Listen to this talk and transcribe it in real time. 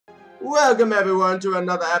Welcome everyone to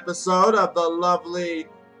another episode of the lovely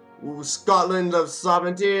Scotland of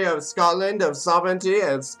Sovereignty of Scotland of Sovereignty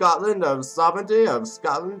of Scotland of Sovereignty of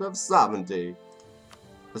Scotland of Sovereignty.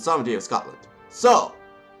 The Sovereignty of Scotland. So,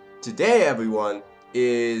 today everyone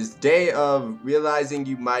is day of realizing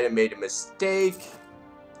you might have made a mistake.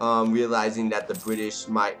 Realizing that the British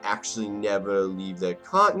might actually never leave their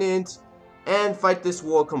continent and fight this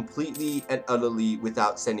war completely and utterly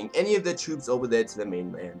without sending any of their troops over there to the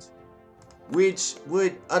mainland. Which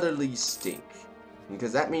would utterly stink,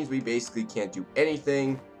 because that means we basically can't do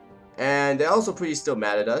anything, and they're also pretty still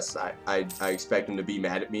mad at us. I expect them to be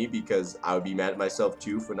mad at me, because I would be mad at myself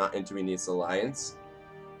too for not entering this alliance.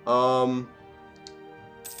 And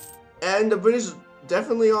the British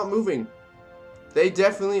definitely aren't moving. They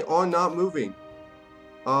definitely are not moving.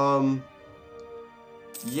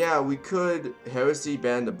 Yeah, we could heresy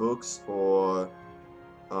ban the books, or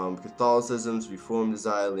Catholicism's reform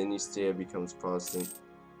desire, lineage stare becomes Protestant.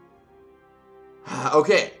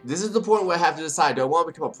 Okay, this is the point where I have to decide, do I want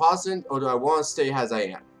to become a Protestant or do I want to stay as I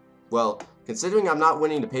am? Well, considering I'm not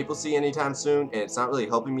winning the papacy anytime soon and it's not really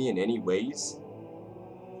helping me in any ways,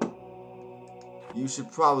 you should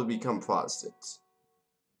probably become Protestant.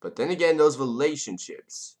 But then again, those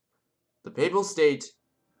relationships, the papal state,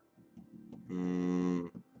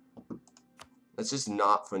 that's just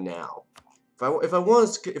not for now. If I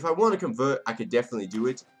want to convert, I could definitely do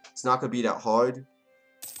it. It's not gonna be that hard,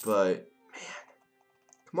 but man,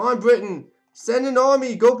 come on, Britain, send an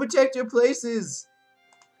army, go protect your places.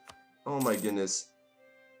 Oh my goodness,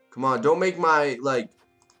 come on, don't make my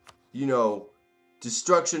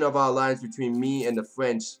destruction of our alliance between me and the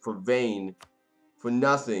French for vain, for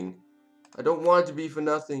nothing. I don't want it to be for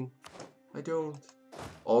nothing. I don't.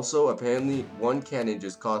 Also, apparently, one cannon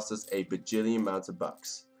just cost us a bajillion amounts of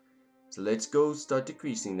bucks. So let's go start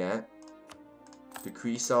decreasing that.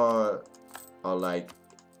 Decrease our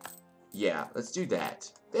yeah, let's do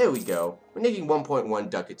that. There we go. We're making 1.1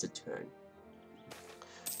 ducats a turn.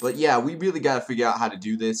 But yeah, we really gotta figure out how to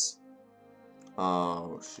do this.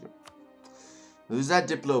 Oh, shoot. Lose that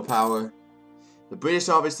Diplo power. The British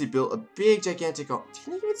obviously built a big, gigantic... Can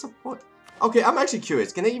they even support... Okay, I'm actually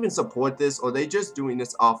curious. Can they even support this, or are they just doing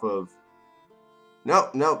this off of...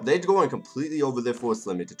 No, they're going completely over their force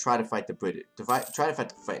limit to try to fight the British, try to fight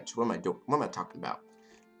the French. What am I doing? What am I talking about?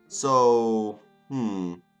 So,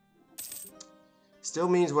 still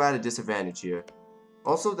means we're at a disadvantage here.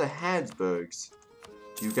 Also, the Habsburgs.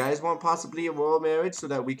 Do you guys want possibly a royal marriage so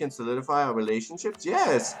that we can solidify our relationships?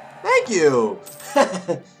 Yes! Thank you!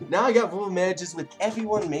 Now I got royal marriages with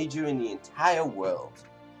everyone major in the entire world.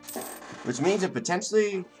 Which means if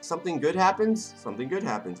potentially something good happens, something good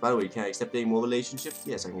happens. By the way, can I accept any more relationships?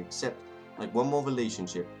 Yes, I can accept like one more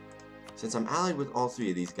relationship. Since I'm allied with all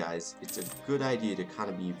three of these guys, it's a good idea to kind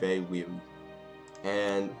of be very weary.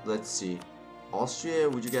 And let's see. Austria,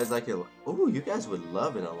 would you guys like it? Oh, you guys would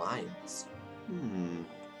love an alliance. An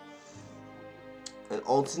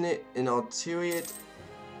ulterior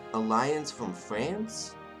alliance from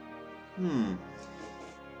France?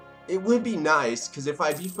 It would be nice, because if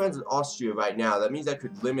I be friends with Austria right now, that means I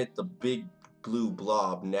could limit the big blue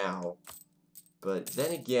blob now. But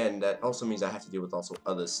then again, that also means I have to deal with also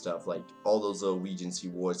other stuff, like all those little regency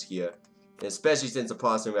wars here. And especially since the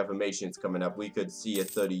Protestant Reformation is coming up, we could see a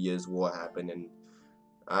 30 years war happen, and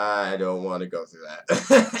I don't want to go through that.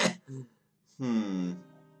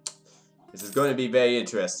 This is going to be very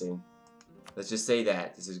interesting. Let's just say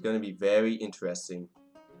that. This is going to be very interesting.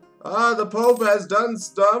 Ah, the Pope has done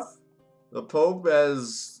stuff. The Pope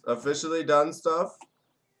has officially done stuff.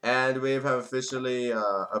 And we have officially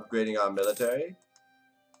upgrading our military.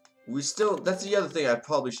 We still, that's the other thing I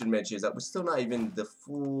probably should mention, is that we're still not even the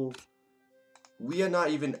full... We are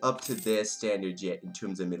not even up to their standards yet in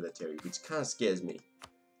terms of military, which kind of scares me.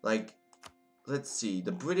 Like, let's see,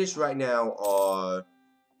 the British right now are...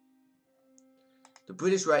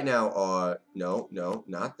 No,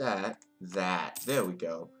 not that. There we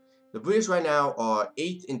go. The British right now are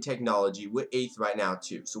 8th in technology. We're 8th right now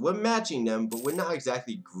too. So we're matching them, but we're not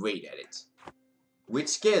exactly great at it. Which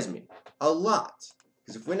scares me a lot.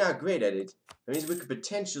 Because if we're not great at it, that means we could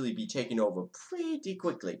potentially be taken over pretty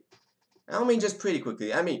quickly. I don't mean just pretty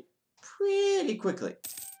quickly. I mean pretty quickly.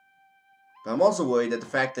 But I'm also worried that the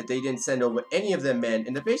fact that they didn't send over any of their men,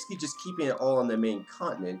 and they're basically just keeping it all on their main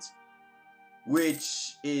continent,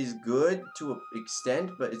 which is good to an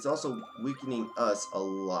extent, but it's also weakening us a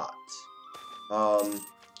lot.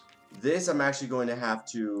 This I'm actually going to have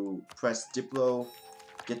to press Diplo,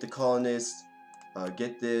 get the colonists,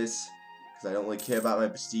 get this, because I don't really care about my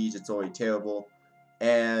prestige, it's already terrible.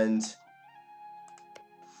 And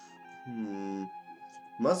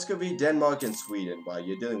Muscovy, Denmark, and Sweden. Wow,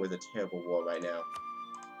 you're dealing with a terrible war right now.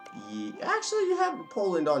 Actually, you have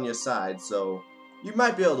Poland on your side, so you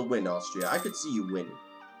might be able to win Austria. I could see you winning.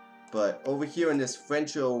 But over here in this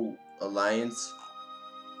French alliance,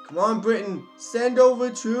 come on, Britain, send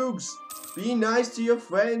over troops. Be nice to your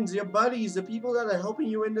friends, your buddies, the people that are helping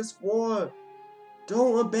you in this war.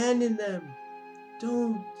 Don't abandon them.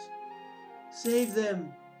 Don't. Save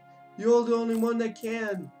them. You're the only one that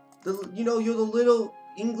can. You're the little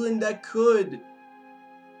England that could.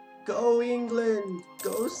 Go, England.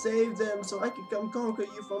 Go save them so I can come conquer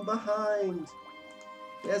you from behind.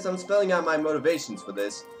 Yes, I'm spelling out my motivations for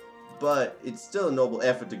this, but it's still a noble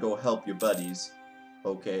effort to go help your buddies.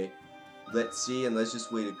 Okay. Let's see, and let's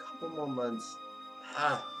just wait a couple more months.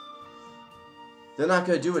 They're not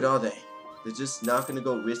going to do it, are they? They're just not going to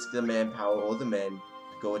go risk the manpower or the men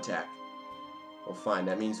to go attack. Well, fine.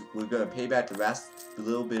 That means we're going to pay back the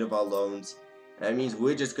little bit of our loans. That means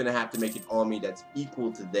we're just going to have to make an army that's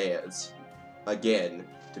equal to theirs. Again,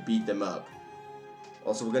 to beat them up.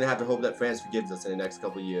 Also, we're going to have to hope that France forgives us in the next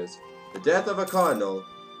couple years. The death of a cardinal.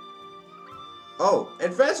 Oh,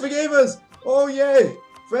 and France forgave us! Oh, yay!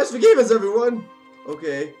 France forgave us, everyone!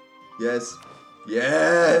 Okay. Yes.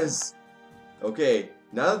 Yes! Okay,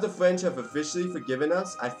 now that the French have officially forgiven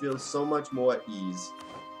us, I feel so much more at ease.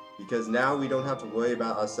 Because now we don't have to worry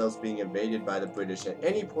about ourselves being invaded by the British at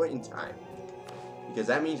any point in time. Because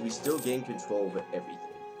that means we still gain control over everything.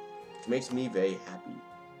 Which makes me very happy.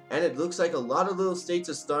 And it looks like a lot of little states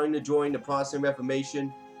are starting to join the Protestant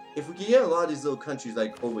Reformation. If we could get a lot of these little countries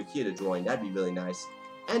like over here to join, that'd be really nice.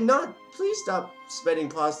 And please stop spreading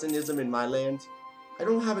Protestantism in my land. I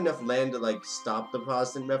don't have enough land to like stop the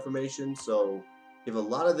Protestant Reformation, so if a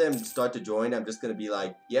lot of them start to join, I'm just gonna be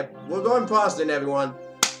like, yep, we're going Protestant, everyone.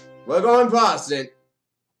 We're going Protestant.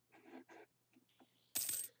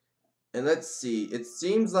 And let's see, it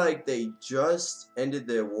seems like they just ended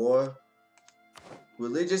their war.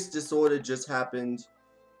 Religious disorder just happened.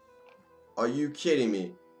 Are you kidding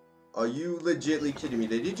me? Are you legitly kidding me?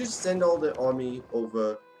 They did just send all the army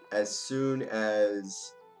over as soon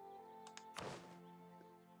as...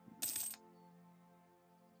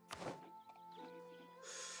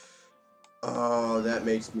 Oh, that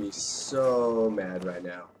makes me so mad right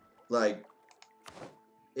now. Like,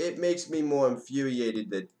 it makes me more infuriated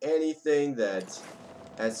than anything that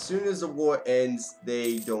as soon as the war ends,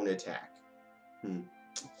 they don't attack.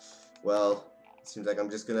 Well, it seems like I'm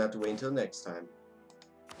just gonna have to wait until next time.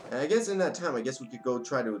 And I guess in that time, I guess we could go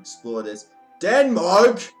try to explore this.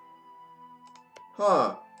 Denmark?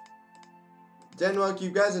 Huh. Denmark, you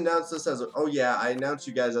guys announced us as a... Oh yeah, I announced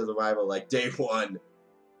you guys as a rival like day one.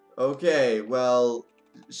 Okay, well,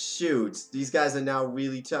 shoot. These guys are now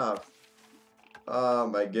really tough. Oh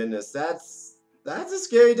my goodness, that's a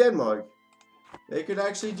scary Denmark. They could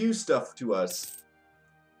actually do stuff to us.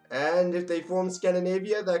 And if they form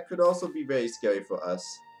Scandinavia, that could also be very scary for us.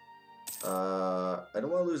 I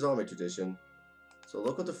don't want to lose army tradition. So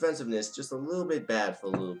local defensiveness, just a little bit bad for a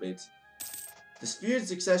little bit. Disputed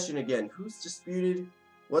succession again. Who's disputed?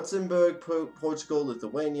 Luxembourg, Portugal,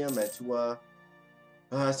 Lithuania, Mantua.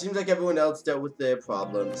 Seems like everyone else dealt with their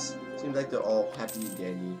problems. Seems like they're all happy and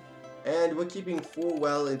dandy. And we're keeping full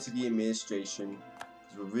well into the administration.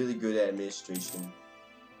 Because we're really good at administration.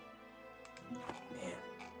 Man.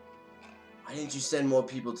 Why didn't you send more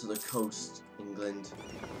people to the coast, England?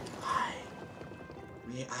 Why?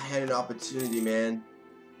 I had an opportunity, man.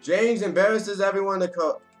 James embarrasses everyone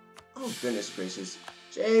to Oh, goodness gracious.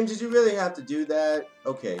 James, did you really have to do that?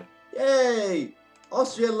 Okay. Yay!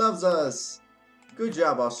 Austria loves us. Good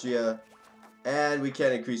job, Austria. And we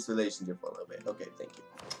can increase relationship for a little bit. Okay, thank you.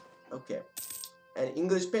 Okay. And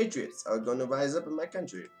English patriots are going to rise up in my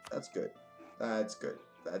country. That's good. That's good.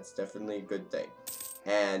 That's definitely a good thing.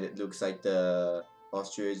 And it looks like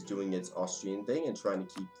Austria is doing its Austrian thing and trying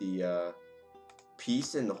to keep the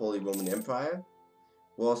peace in the Holy Roman Empire.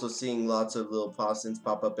 We're also seeing lots of little Protestants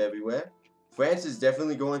pop up everywhere. France is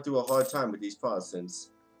definitely going through a hard time with these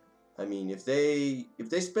Protestants. I mean, if they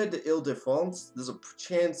spread the Ile-de-France, there's a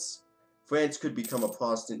chance France could become a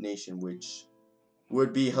Protestant nation, which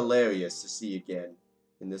would be hilarious to see again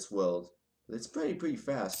in this world. But it's pretty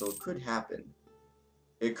fast, so it could happen.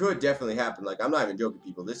 It could definitely happen. Like, I'm not even joking,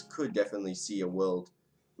 people. This could definitely see a world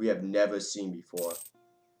we have never seen before.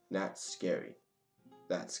 That's scary.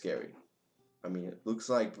 That's scary. I mean, it looks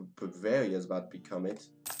like Bavaria is about to become it.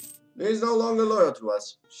 He's no longer loyal to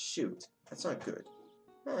us. Shoot. That's not good.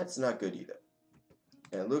 That's not good either.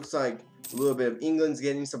 And it looks like a little bit of England's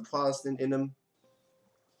getting some Protestant in them.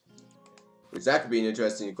 Which that could be an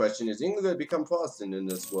interesting question. Is England going to become Protestant in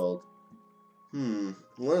this world?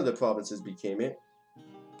 One of the provinces became it.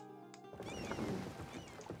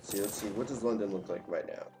 Let's see. What does London look like right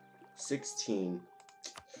now? 16.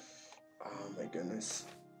 Oh my goodness.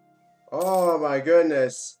 Oh my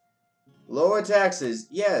goodness. Lower taxes.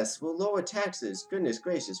 Yes, we'll lower taxes. Goodness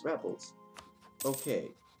gracious, rebels. Okay.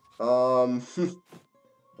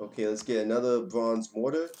 Okay, let's get another bronze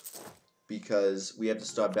mortar because we have to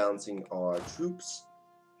start balancing our troops.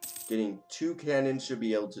 Getting 2 cannons should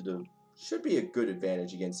be able to do. Should be a good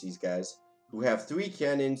advantage against these guys who have 3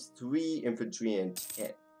 cannons, 3 infantry, and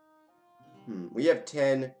 10. We have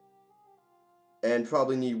 10 and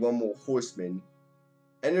probably need 1 more horseman.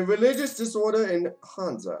 And a religious disorder in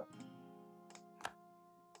Hansa.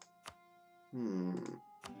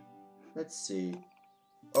 Let's see.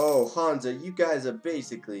 Oh, Hansa, you guys are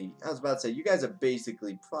basically, I was about to say, you guys are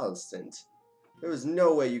basically Protestant. There is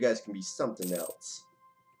no way you guys can be something else.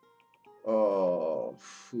 Oh,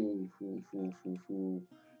 and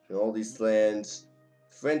all these lands.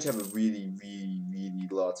 French have a really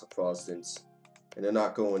lots of Protestants. And they're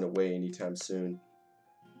not going away anytime soon.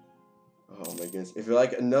 Oh my goodness. If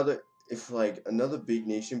another big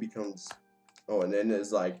nation becomes, oh, and then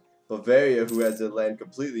there's like Bavaria, who has their land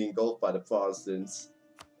completely engulfed by the Protestants.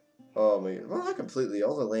 Oh my god. Well, not completely,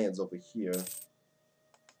 all the land's over here.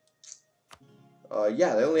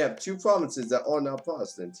 Yeah, they only have 2 provinces that are now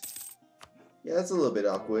Protestant. Yeah, that's a little bit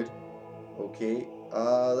awkward. Okay,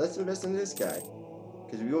 let's invest in this guy.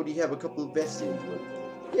 Because we already have a couple of vested into him.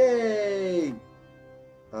 Yay!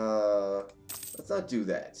 Let's not do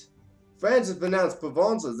that. France has pronounced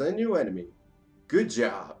Provence as their new enemy. Good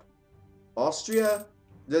job. Austria?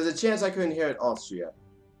 There's a chance I could inherit Austria.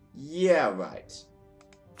 Yeah, right.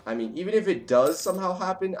 I mean, even if it does somehow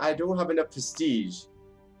happen, I don't have enough prestige.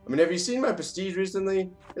 I mean, have you seen my prestige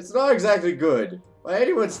recently? It's not exactly good. By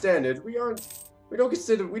anyone's standards, if you're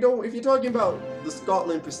talking about the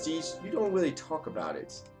Scotland prestige, you don't really talk about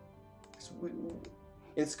it.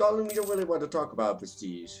 In Scotland, we don't really want to talk about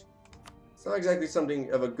prestige. It's not exactly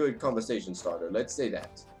something of a good conversation starter, let's say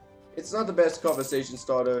that. It's not the best conversation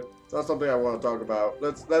starter, it's not something I want to talk about.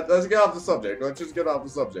 Let's get off the subject, let's just get off the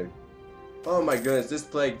subject. Oh my goodness, this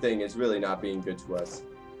plague thing is really not being good to us.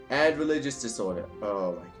 And religious disorder,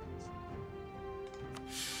 oh my goodness.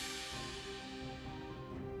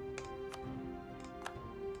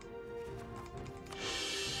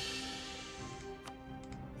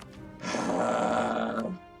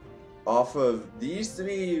 Off of these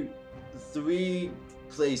three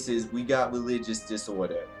places, we got religious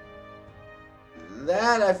disorder.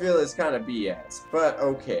 That I feel is kind of BS, but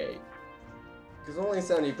okay. Because only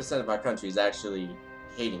 70% of our country is actually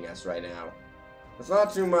hating us right now. It's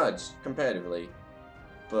not too much, comparatively.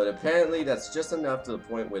 But apparently that's just enough to the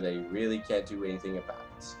point where they really can't do anything about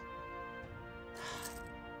it.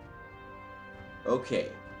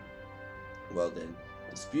 Okay. Well then,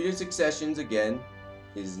 disputed successions again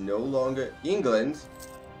is no longer England.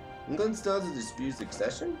 England still has a disputed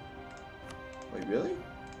succession? Wait, really?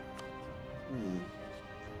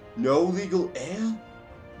 No legal heir?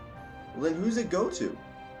 Well then who's it go to?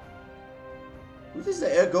 Who does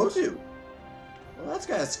the heir go to? Well, that's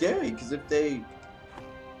kind of scary, because if they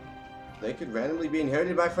could randomly be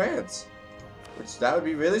inherited by France. Which, that would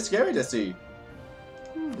be really scary to see.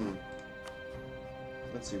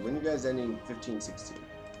 Let's see, when you guys ending 1516?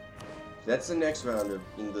 That's the next round of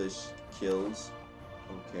English kills.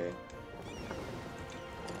 Okay.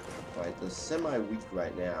 Alright, they're semi-weak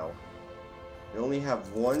right now. They only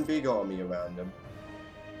have 1 big army around them.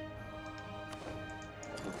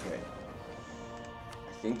 Okay.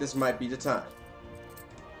 I think this might be the time.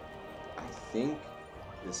 I think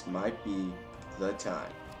this might be the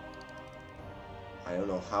time. I don't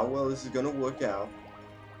know how well this is going to work out.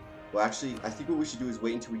 Well, actually, I think what we should do is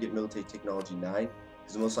wait until we get military technology 9.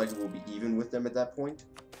 Because most likely we'll be even with them at that point.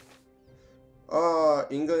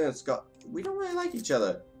 England and Scotland. We don't really like each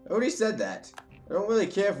other. I already said that. I don't really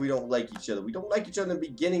care if we don't like each other. We don't like each other in the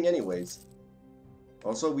beginning anyways.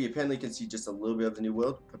 Also, we apparently can see just a little bit of the New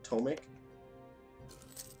World. Potomac.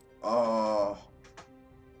 Oh.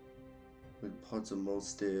 With parts of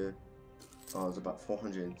Mulster. Oh, it's about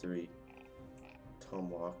 403.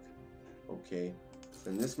 Tomahawk. Okay.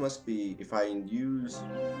 And this must be, if I use...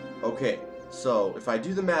 Okay, so if I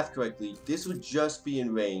do the math correctly, this would just be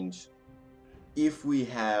in range if we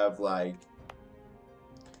have, like...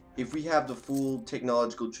 If we have the full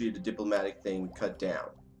technological tree of the diplomatic thing cut down.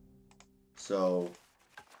 So,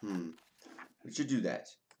 we should do that.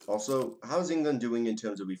 Also, how's England doing in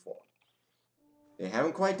terms of reform? They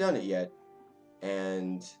haven't quite done it yet.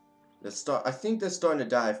 And I think they're starting to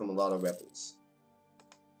die from a lot of rebels.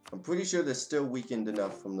 I'm pretty sure they're still weakened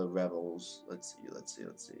enough from the rebels. Let's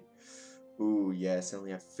see. Ooh, yes, I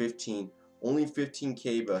only have 15. Only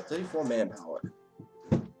 15k, but 34 manpower.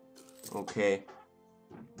 Okay.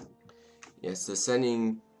 Yes, they're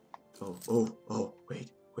sending... Oh, wait.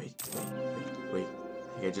 I think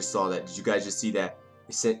I just saw that. Did you guys just see that?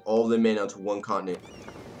 They sent all the men onto one continent.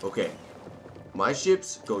 Okay. My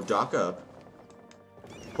ships go dock up.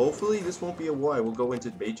 Hopefully this won't be a war I will go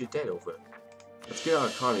into major debt over. Let's get our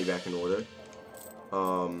economy back in order.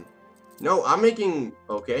 No, I'm making...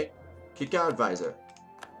 Okay. Kick out advisor.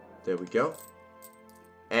 There we go.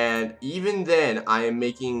 And even then, I am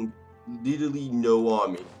making literally no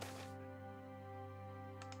army.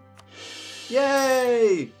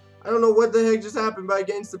 Yay! I don't know what the heck just happened, but I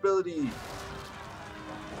gained stability.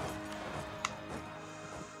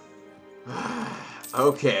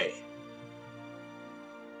 Okay.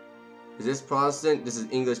 Is this Protestant? This is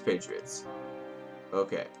English Patriots.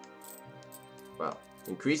 Okay. Well,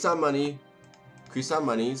 increase our money. Increase our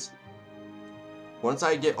monies. Once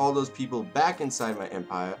I get all those people back inside my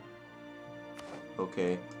empire.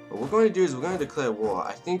 Okay. What we're going to do is we're going to declare war.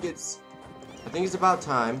 I think it's about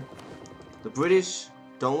time. The British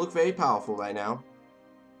don't look very powerful right now.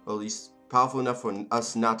 Or at least powerful enough for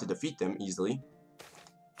us not to defeat them easily.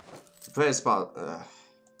 These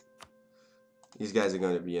guys are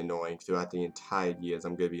going to be annoying throughout the entire years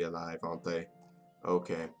I'm going to be alive, aren't they?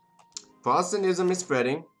 Okay. Protestantism is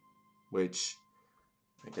spreading, which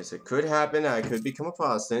I guess it could happen. I could become a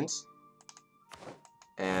Protestant.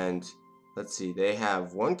 And let's see, they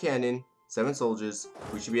have 1 cannon, 7 soldiers.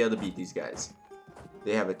 We should be able to beat these guys.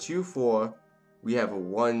 They have a 2-4. We have a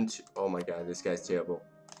 1-2. Oh my god, this guy's terrible.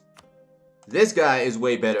 This guy is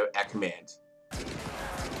way better at command.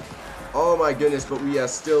 Oh my goodness, but we are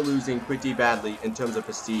still losing pretty badly in terms of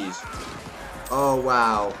prestige. Oh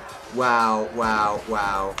wow.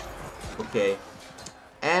 Wow. Okay.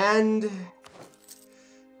 And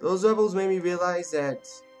those rebels made me realize that...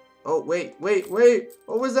 Oh, wait.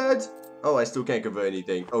 What was that? Oh, I still can't convert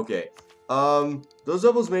anything. Okay. Those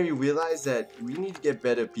rebels made me realize that we need to get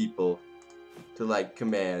better people to, like,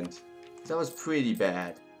 command. That was pretty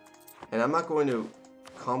bad. And I'm not going to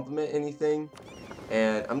compliment anything.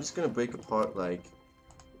 And I'm just going to break apart, like,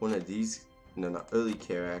 one of these. No, not early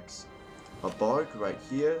Caracs. A bark right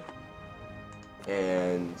here.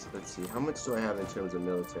 And, let's see, how much do I have in terms of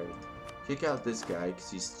military? Kick out this guy, because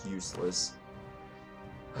he's useless.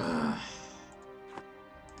 Those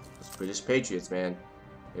British Patriots, man.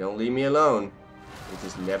 They don't leave me alone. They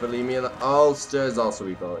just never leave me alone. Ulster is also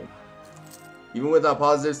rebelling. Even with our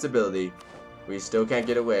positive stability, we still can't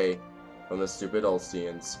get away from the stupid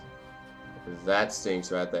Ulstians. That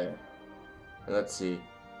stinks right there. And let's see.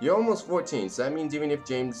 You're almost 14, so that means even if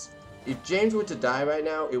James were to die right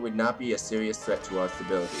now, it would not be a serious threat to our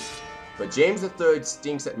stability. But James III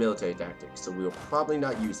stinks at military tactics, so we will probably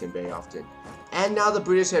not use him very often. And now the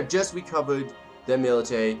British have just recovered their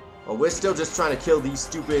military. Oh, we're still just trying to kill these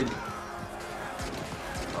stupid...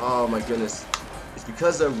 Oh my goodness. It's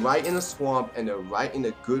because they're right in a swamp and they're right in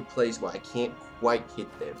a good place where I can't quite hit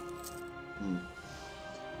them.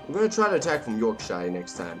 I'm going to try to attack from Yorkshire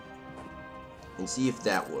next time. And see if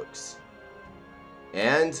that works.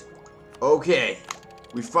 And... Okay.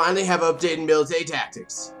 We finally have updated military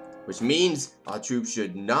tactics. Which means our troops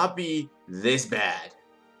should not be this bad.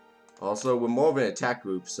 Also, we're more of an attack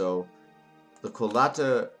group, so the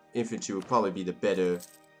Colata infantry would probably be the better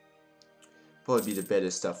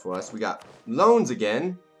stuff for us. We got loans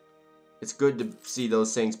again. It's good to see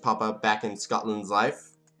those things pop up back in Scotland's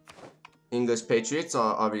life. English Patriots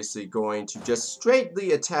are obviously going to just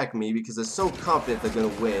straightly attack me because they're so confident they're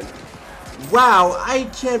going to win. Wow, I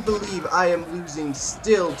can't believe I am losing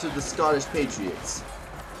still to the Scottish Patriots.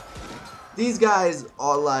 These guys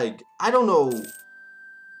are like, I don't know.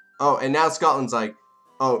 Oh, and now Scotland's like,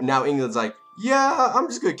 oh, now England's like, yeah, I'm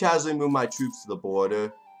just going to casually move my troops to the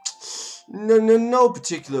border. No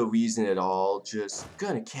particular reason at all. Just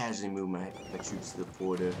going to casually move my troops to the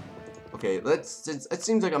border. Okay, it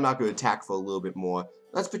seems like I'm not going to attack for a little bit more.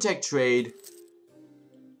 Let's protect trade.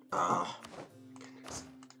 Ah, goodness.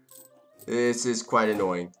 This is quite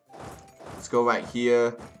annoying. Let's go right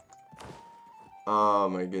here. Oh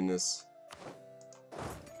my goodness.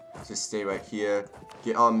 Just stay right here.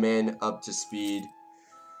 Get our men up to speed.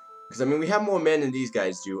 Because, I mean, we have more men than these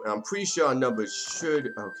guys do. And I'm pretty sure our numbers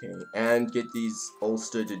should... Okay. And get these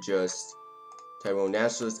Ulster to just... Tyrone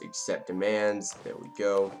Nationalists accept demands. There we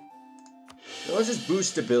go. Now let's just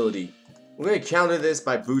boost stability. We're going to counter this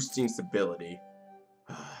by boosting stability.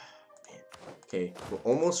 Man. Okay. We're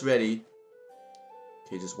almost ready.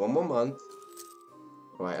 Okay, just one more month.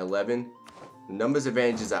 Alright, 11. The numbers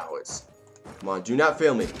advantage is ours. Come on, do not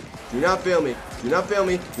fail me. Do not fail me. Do not fail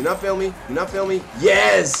me. Do not fail me. Do not fail me.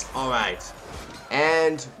 Yes! Alright.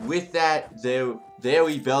 And with that, their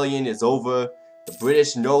rebellion is over. The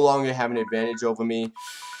British no longer have an advantage over me.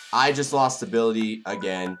 I just lost stability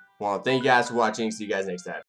again. Well, thank you guys for watching. See you guys next time.